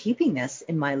I keeping this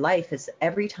in my life? As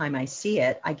every time I see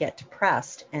it, I get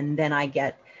depressed, and then I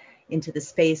get into the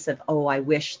space of, oh, I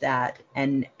wish that,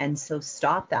 and so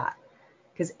stop that.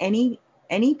 Because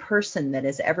any person that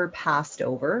has ever passed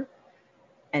over,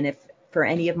 and if for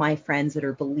any of my friends that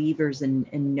are believers in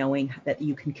knowing that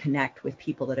you can connect with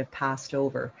people that have passed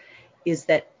over, is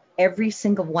that every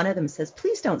single one of them says,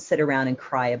 please don't sit around and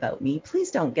cry about me.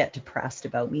 Please don't get depressed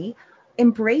about me.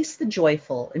 Embrace the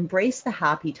joyful, embrace the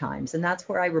happy times. And that's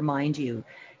where I remind you,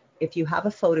 if you have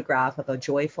a photograph of a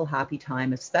joyful, happy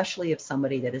time, especially of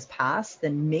somebody that has passed,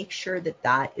 then make sure that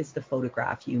that is the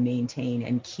photograph you maintain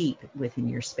and keep within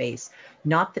your space,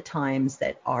 not the times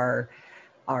that are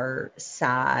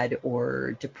sad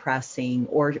or depressing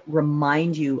or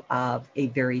remind you of a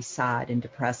very sad and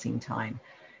depressing time.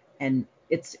 And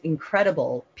it's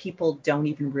incredible. People don't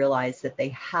even realize that they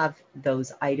have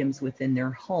those items within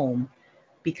their home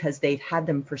because they've had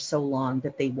them for so long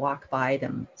that they walk by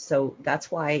them. So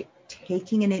that's why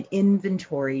taking an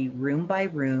inventory room by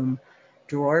room,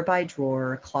 drawer by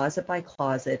drawer, closet by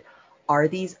closet, are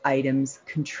these items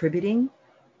contributing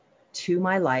to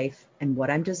my life and what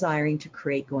I'm desiring to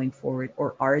create going forward,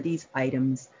 or are these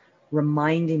items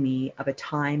reminding me of a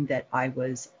time that I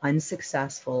was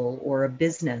unsuccessful or a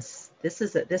business? This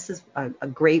is a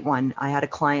great one. I had a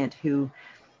client who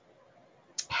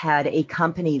had a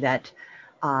company that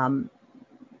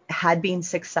had been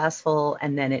successful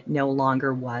and then it no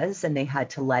longer was, and they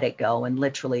had to let it go. And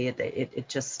literally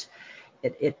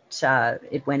it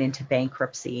went into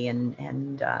bankruptcy,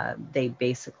 and they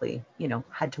basically,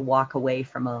 had to walk away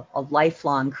from a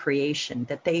lifelong creation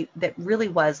that really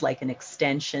was like an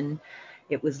extension.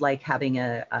 It was like having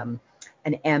an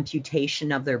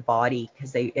amputation of their body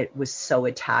because it was so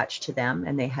attached to them,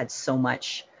 and they had so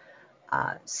much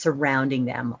surrounding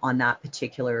them on that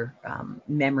particular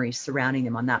memory, surrounding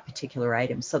them on that particular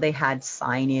item. So they had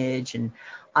signage and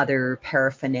other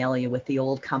paraphernalia with the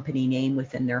old company name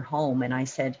within their home. And I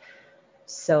said,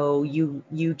 so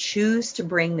you choose to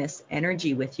bring this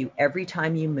energy with you every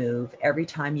time you move, every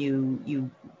time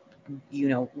you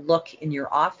look in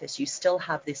your office, you still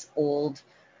have this old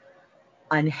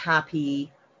unhappy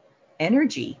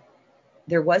energy.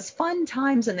 There was fun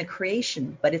times in the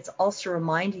creation, but it's also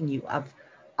reminding you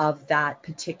of that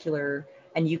particular,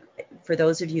 and you, for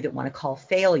those of you that want to call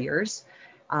failures,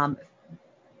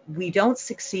 we don't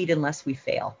succeed unless we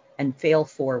fail and fail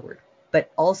forward.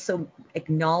 but also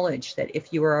acknowledge that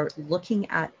if you are looking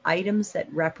at items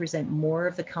that represent more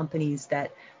of the companies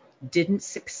that didn't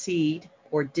succeed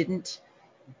or didn't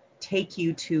take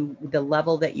you to the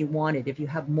level that you wanted, if you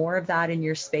have more of that in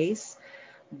your space,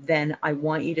 then I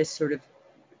want you to sort of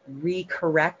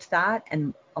recorrect that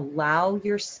and allow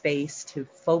your space to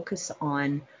focus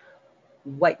on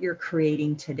what you're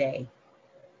creating today.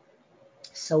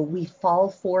 So we fall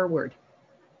forward.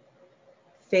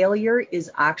 Failure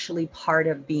is actually part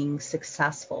of being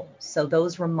successful. So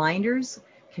those reminders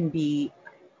can be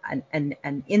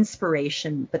an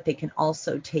inspiration, but they can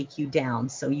also take you down.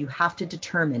 So you have to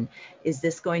determine, is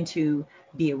this going to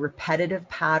be a repetitive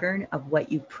pattern of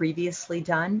what you've previously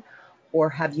done? Or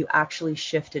have you actually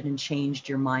shifted and changed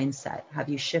your mindset? Have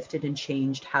you shifted and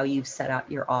changed how you've set up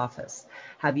your office?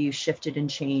 Have you shifted and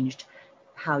changed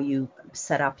how you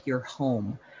set up your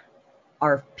home?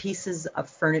 Are pieces of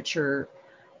furniture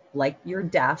like your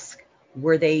desk,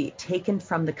 were they taken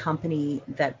from the company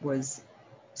that was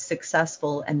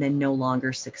successful and then no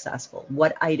longer successful?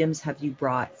 What items have you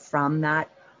brought from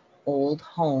that old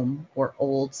home or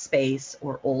old space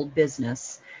or old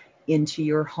business into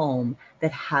your home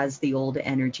that has the old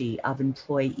energy of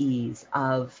employees,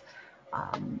 of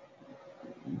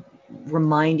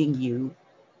reminding you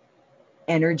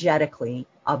energetically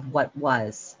of what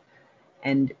was?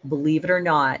 And believe it or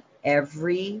not,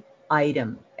 every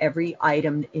item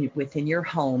within your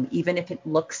home, even if it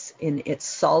looks in its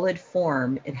solid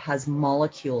form, it has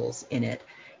molecules in it.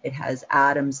 It has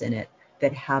atoms in it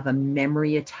that have a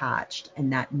memory attached,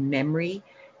 and that memory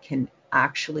can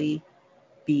actually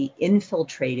be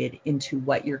infiltrated into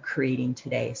what you're creating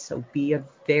today. So be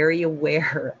very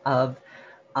aware of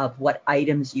what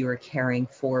items you are carrying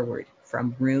forward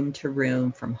from room to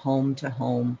room, from home to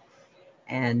home.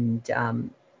 And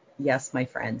yes, my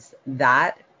friends,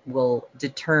 that will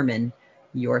determine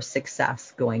your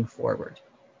success going forward.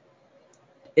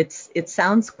 It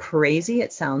sounds crazy,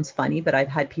 it sounds funny, but I've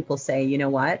had people say, you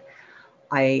know what,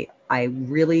 I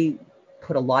really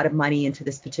put a lot of money into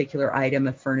this particular item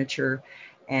of furniture,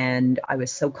 and I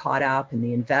was so caught up in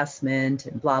the investment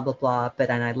and blah, blah, blah, but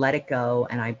then I let it go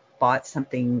and I bought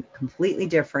something completely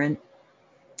different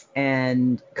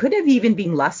and could have even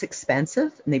been less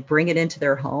expensive, and they bring it into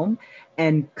their home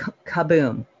and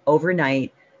kaboom,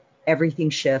 overnight, everything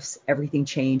shifts, everything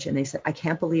changed. And they said, I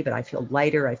can't believe it. I feel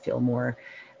lighter. I feel more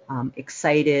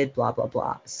excited, blah, blah,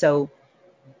 blah. So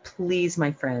please,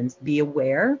 my friends, be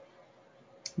aware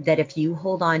that if you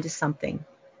hold on to something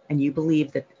and you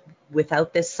believe that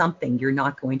without this something, you're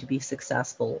not going to be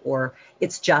successful, or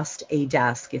it's just a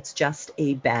desk, it's just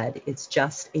a bed, it's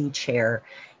just a chair,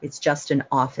 it's just an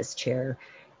office chair,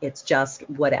 it's just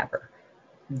whatever,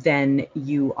 then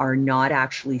you are not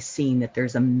actually seeing that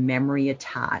there's a memory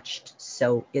attached.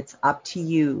 So it's up to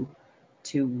you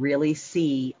to really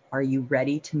see, are you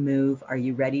ready to move? Are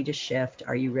you ready to shift?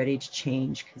 Are you ready to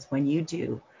change? Because when you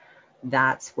do,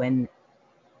 that's when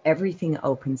everything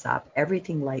opens up,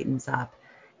 everything lightens up,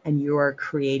 and you're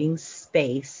creating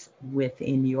space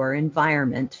within your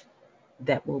environment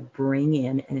that will bring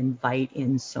in and invite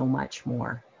in so much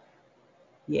more.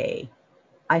 Yay.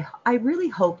 I really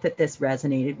hope that this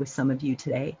resonated with some of you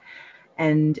today.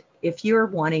 And if you're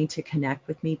wanting to connect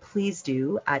with me, please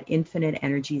do at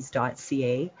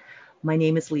infiniteenergies.ca. My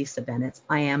name is Lisa Bennett.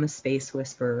 I am a space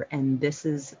whisperer, and this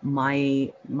is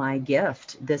my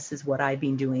gift. This is what I've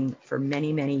been doing for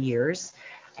many, many years.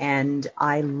 And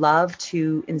I love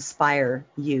to inspire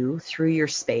you through your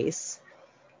space,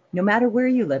 no matter where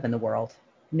you live in the world,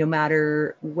 no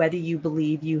matter whether you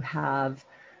believe you have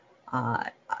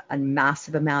a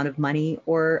massive amount of money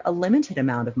or a limited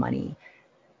amount of money.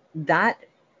 That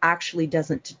actually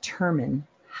doesn't determine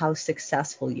how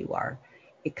successful you are.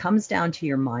 It comes down to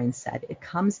your mindset. It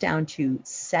comes down to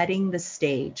setting the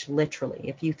stage, literally.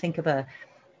 If you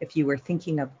were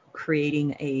thinking of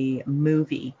creating a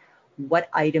movie, what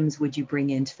items would you bring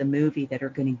into the movie that are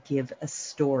going to give a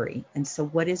story? And so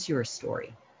what is your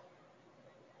story?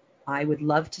 I would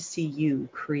love to see you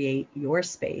create your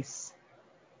space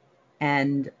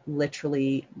and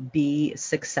literally be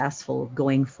successful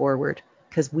going forward,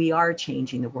 because we are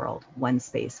changing the world one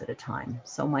space at a time.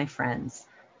 So my friends,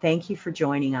 thank you for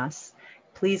joining us.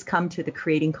 Please come to the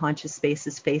Creating Conscious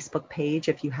Spaces Facebook page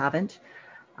if you haven't.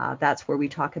 That's where we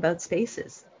talk about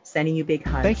spaces. Sending you big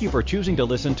hugs. Thank you for choosing to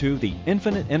listen to the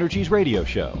Infinite Energies Radio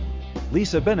Show.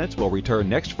 Lisa Bennett will return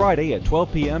next Friday at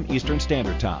 12 p.m. Eastern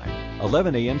Standard Time,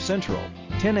 11 a.m. Central,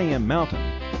 10 a.m.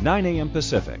 Mountain, 9 a.m.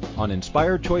 Pacific on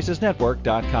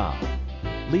InspiredChoicesNetwork.com.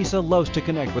 Lisa loves to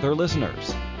connect with her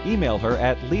listeners. Email her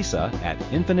at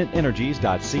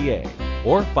lisa@infiniteenergies.ca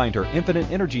or find her Infinite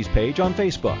Energies page on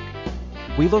Facebook.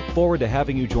 We look forward to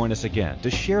having you join us again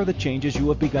to share the changes you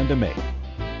have begun to make.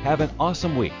 Have an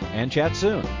awesome week and chat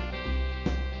soon.